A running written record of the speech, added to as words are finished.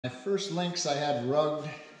My first lynx I had rugged,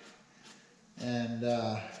 and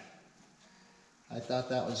I thought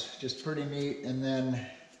that was just pretty neat. And then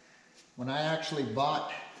when I actually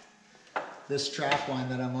bought this trap line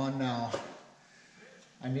that I'm on now,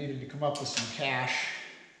 I needed to come up with some cash,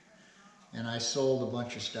 and I sold a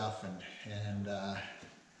bunch of stuff, and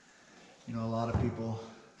you know, a lot of people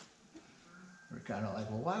were kind of like,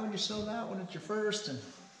 well, why would you sell that when it's your first? And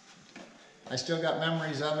I still got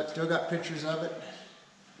memories of it, still got pictures of it.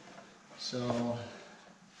 So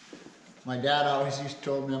my dad always used to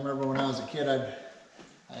tell me, I remember when I was a kid, I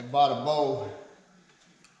bought a bow.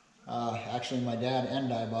 Actually, my dad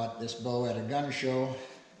and I bought this bow at a gun show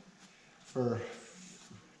for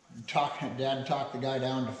Dad talked the guy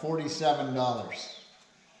down to $47.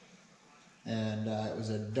 And it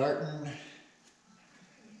was a Darton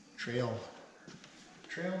Trail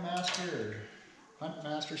Master or Hunt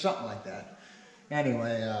Master, something like that.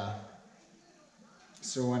 Anyway,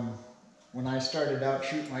 so when I started out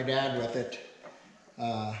shooting my dad with it,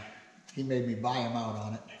 he made me buy him out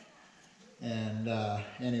on it. And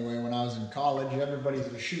anyway, when I was in college, everybody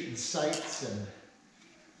was shooting sights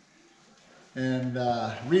and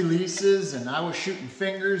releases, and I was shooting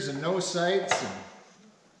fingers and no sights,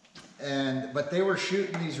 but they were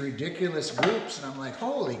shooting these ridiculous groups, and I'm like,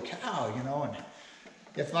 holy cow, you know. And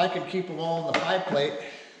if I could keep them all in the 5-plate,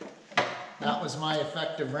 that was my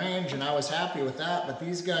effective range, and I was happy with that. But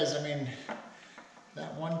these guys, I mean,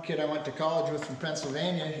 that one kid I went to college with from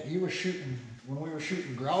Pennsylvania, he was shooting, when we were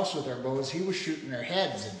shooting grouse with our bows, he was shooting their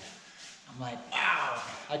heads, and I'm like, wow,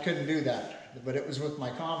 I couldn't do that. But it was with my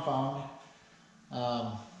compound.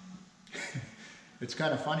 It's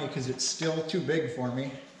kind of funny because it's still too big for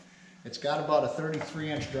me. It's got about a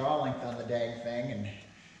 33-inch draw length on the dang thing,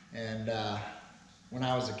 and when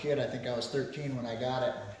I was a kid, I think I was 13 when I got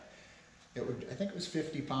it. I think it was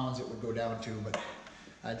 50 pounds it would go down to, but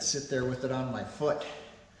I'd sit there with it on my foot,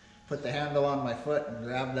 put the handle on my foot and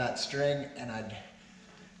grab that string, and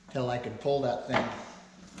till I could pull that thing.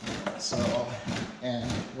 So, and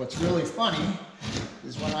what's really funny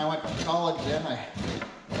is when I went to college then, I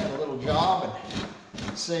had a little job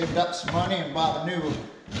and saved up some money and bought a new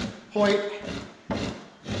Hoyt.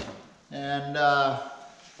 And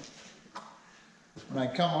when I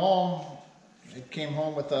come home, I came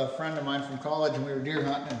home with a friend of mine from college, and we were deer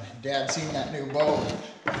hunting, and Dad seen that new bow.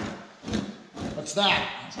 What's that?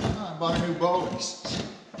 I said, oh, I bought a new bow. And he says,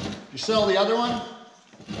 did you sell the other one?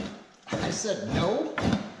 I said, no.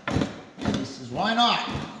 And he says, why not?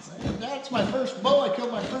 I said, that's my first bow. I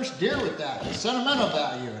killed my first deer with that. It's sentimental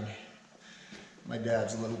value. And my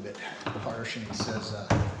dad's a little bit harsh, and he says,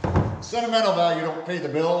 sentimental value don't pay the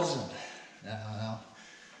bills. And well,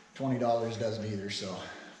 $20 doesn't either, so.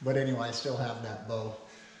 But anyway, I still have that bow,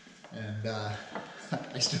 and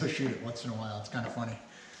I still shoot it once in a while. It's kind of funny,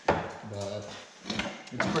 but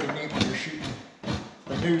it's pretty neat when you're shooting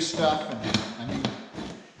the new stuff. And I mean,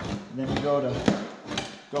 and then you go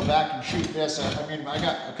back and shoot this. I mean, I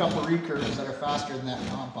got a couple recurves that are faster than that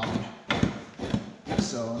compound.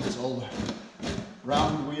 So this old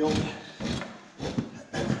round wheeled.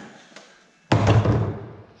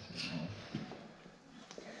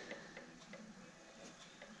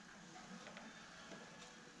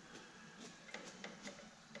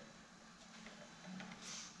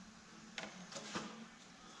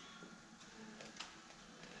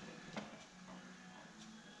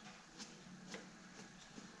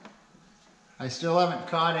 I still haven't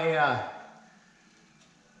caught a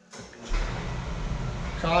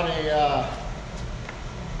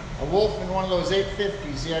wolf in one of those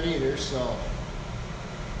 850s yet either, so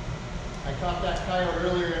I caught that coyote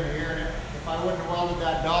earlier in the year, and if I wouldn't have welded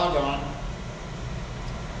that dog on,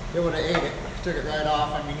 it would have ate it. Took it right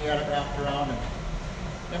off. I mean, he had it wrapped around, and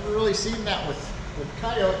never really seen that with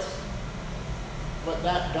coyotes. But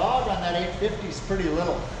that dog on that 850 is pretty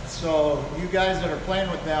little. So you guys that are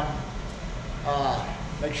playing with them,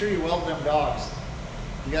 make sure you weld them dogs.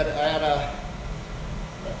 I had a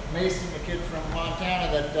Mason, the kid from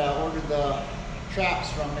Montana, that ordered the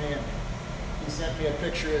traps from me, and he sent me a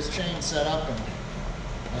picture of his chain set up, and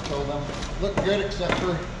I told him, look good except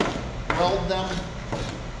for weld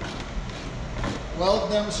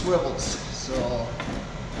them swivels. So,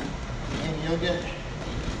 and you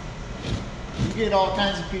get all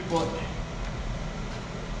kinds of people that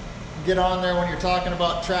get on there when you're talking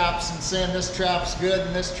about traps and saying this trap's good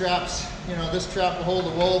and this trap's, you know, this trap will hold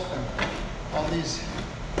a wolf, and all these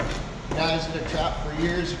guys that have trapped for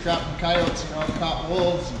years are trapping coyotes, you know, and caught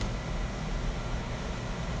wolves. And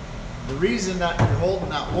the reason that you're holding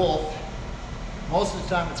that wolf, most of the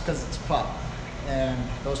time it's because it's a pup, and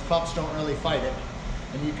those pups don't really fight it.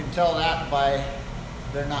 And you can tell that by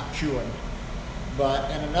they're not chewing.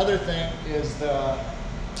 And another thing is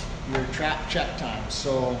your trap check time.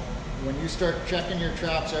 So when you start checking your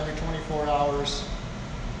traps every 24 hours,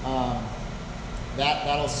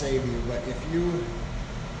 that'll save you. But if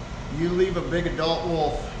you leave a big adult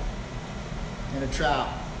wolf in a trap,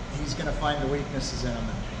 he's going to find the weaknesses in them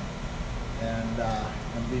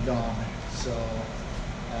and be gone. So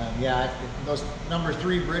yeah, those number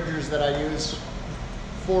 3 Bridgers that I use,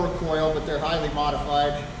 4 coil, but they're highly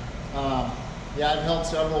modified. Yeah, I've held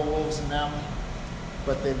several wolves in them,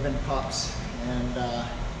 but they've been pups, and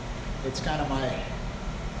it's kind of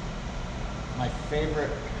my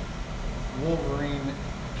favorite Wolverine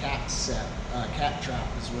cat set. Cat trap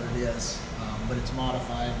is what it is, but it's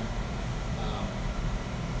modified.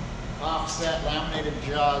 Offset, laminated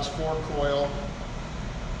jaws, 4 coil,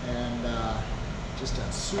 and just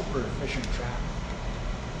a super efficient trap.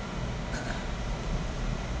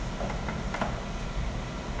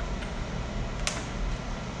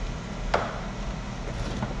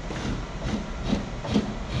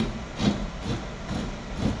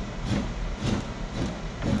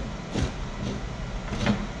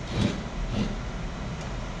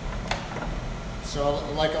 So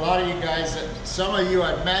like a lot of you guys, some of you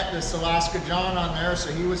I've met, this Alaska John on there,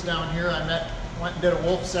 so he was down here. Went and did a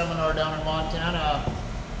wolf seminar down in Montana.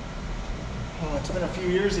 Oh, it's been a few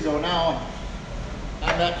years ago now.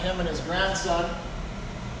 I met him and his grandson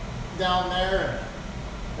down there.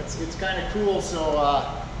 It's kind of cool. So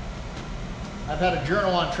I've had a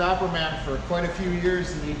journal on Trapperman for quite a few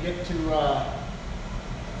years, and you get to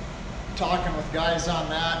talking with guys on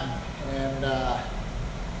that, and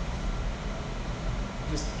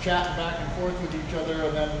just chatting back and forth with each other,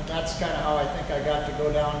 and then that's kind of how I think I got to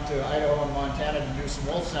go down to Idaho and Montana to do some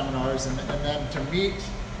wolf seminars, and then to meet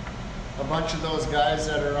a bunch of those guys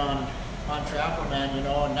that are on Trapperman, you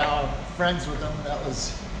know, and now I'm friends with them.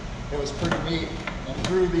 It was pretty neat. And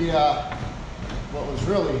through the what was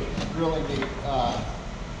really neat,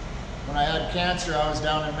 when I had cancer, I was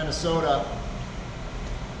down in Minnesota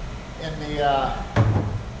in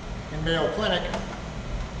Mayo Clinic.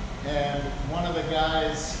 And one of the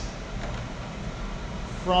guys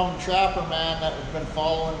from Trapperman that has been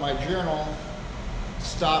following my journal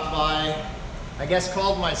stopped by, I guess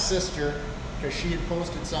called my sister, because she had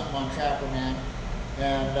posted something on Trapperman.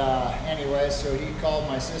 And anyway, so he called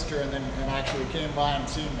my sister and actually came by and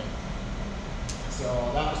seen me.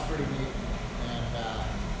 So that was pretty neat.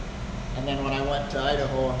 And then when I went to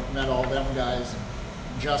Idaho, I met all them guys,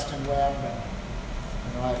 and Justin Webb, and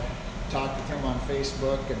you know, I talked with him on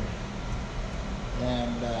Facebook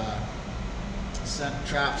and sent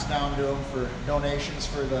traps down to him for donations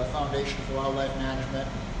for the Foundation for Wildlife Management.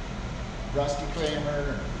 Rusty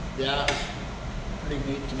Kramer, yeah, it was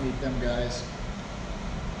pretty neat to meet them guys.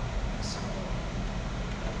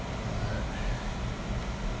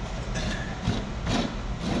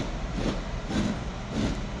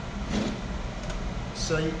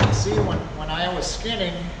 So you can see when I was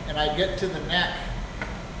skinning and I get to the neck,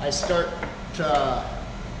 I start to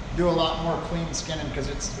do a lot more clean skinning, because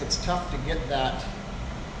it's tough to get that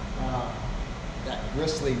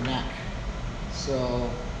bristly neck. So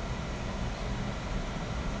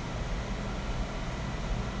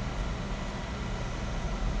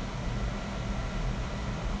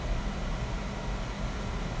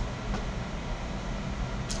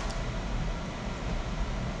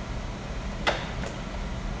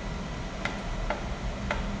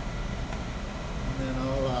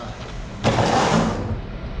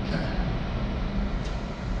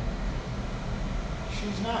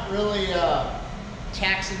she's not really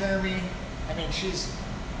taxidermy. I mean,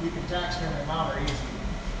 you can taxidermy mount her easy,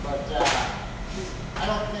 but I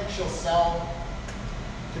don't think she'll sell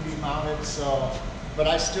to be mounted. So, but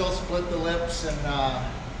I still split the lips and I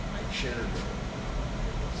shared.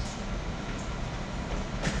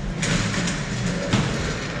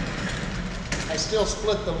 I still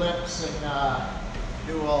split the lips and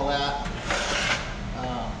do all that.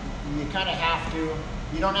 You kind of have to.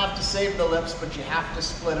 You don't have to save the lips, but you have to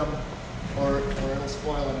split them, or it'll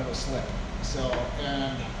spoil and it'll slip. So,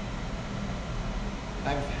 and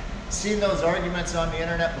I've seen those arguments on the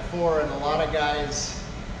internet before, and a lot of guys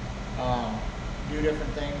do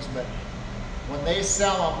different things, but when they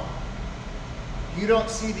sell them, you don't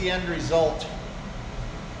see the end result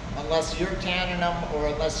unless you're tanning them or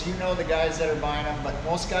unless you know the guys that are buying them. But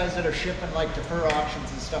most guys that are shipping like to fur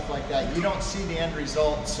auctions and stuff like that, you don't see the end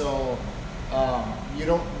result, so you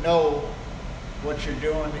don't know what you're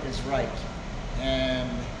doing is right. And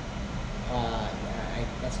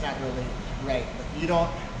that's not really right, but you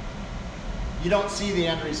don't, you don't see the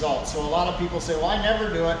end result. So a lot of people say, well, I never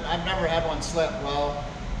do it. I've never had one slip. Well,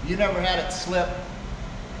 you never had it slip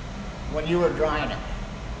when you were drying it.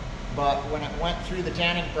 But when it went through the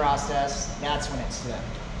tanning process, that's when it slipped.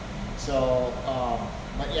 So,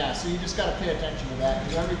 but yeah, so you just got to pay attention to that.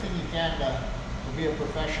 Do everything you can to be a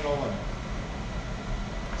professional. And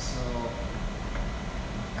so,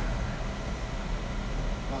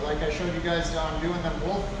 but like I showed you guys on doing them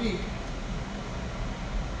wolf feet,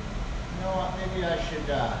 you know what, maybe I should,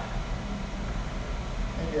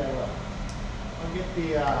 maybe I will. I'll get the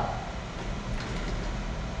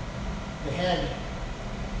head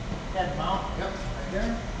mount, yep, right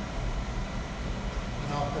there.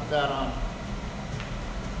 And I'll put that on.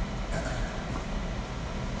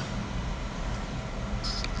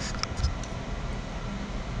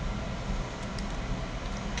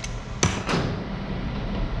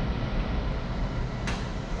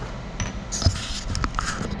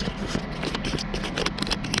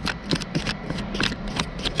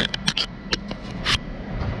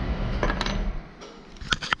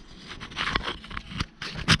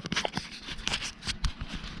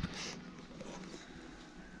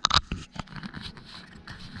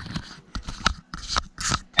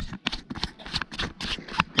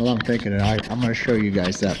 Well, I'm thinking I'm going to show you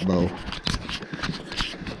guys that bow.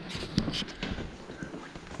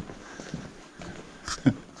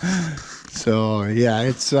 So yeah,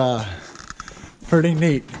 it's pretty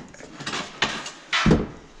neat.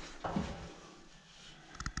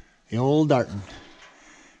 The old Darton.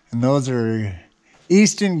 And those are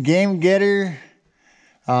Easton Game Getter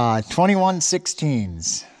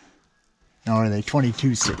 2116s. No, are they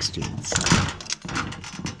 2216s?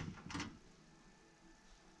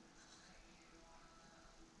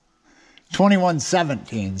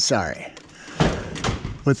 2117, sorry.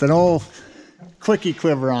 With an old quickie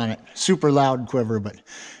quiver on it. Super loud quiver,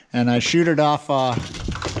 and I shoot it off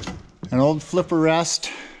an old flipper rest,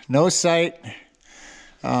 no sight.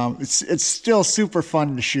 It's still super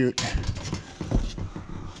fun to shoot.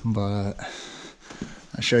 But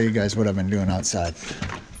I'll show you guys what I've been doing outside.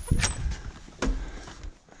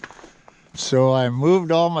 So I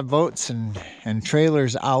moved all my boats and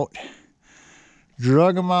trailers out.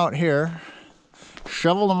 Drug them out here,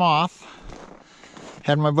 shoveled them off,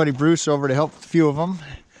 had my buddy Bruce over to help with a few of them,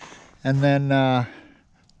 and then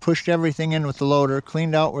pushed everything in with the loader,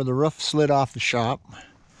 cleaned out where the roof slid off the shop,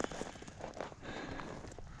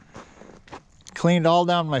 cleaned all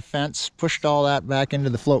down my fence, pushed all that back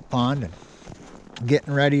into the float pond, and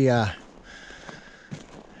getting ready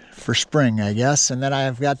for spring, I guess. And then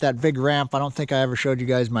I've got that big ramp. I don't think I ever showed you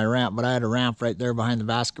guys my ramp, but I had a ramp right there behind the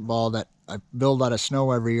basketball that I build out of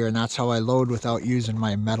snow every year, and that's how I load without using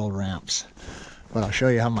my metal ramps. But I'll show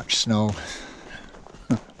you how much snow.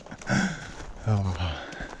 Oh.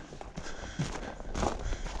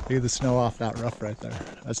 Look at the snow off that rough right there.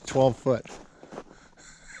 That's 12 foot.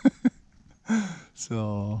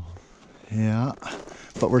 So, yeah.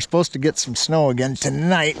 But we're supposed to get some snow again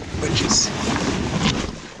tonight, which is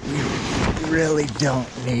we really don't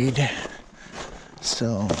need.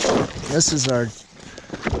 So, this is our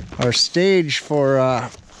stage for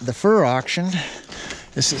the fur auction.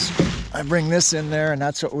 This is, I bring this in there, and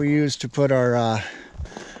that's what we use to put our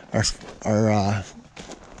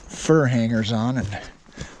fur hangers on, and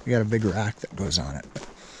we got a big rack that goes on it.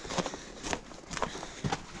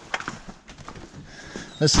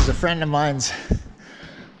 This is a friend of mine's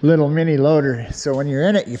little mini loader. So when you're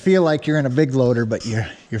in it, you feel like you're in a big loader, but you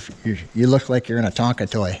look like you're in a Tonka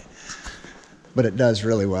toy. But it does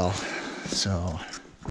really well. So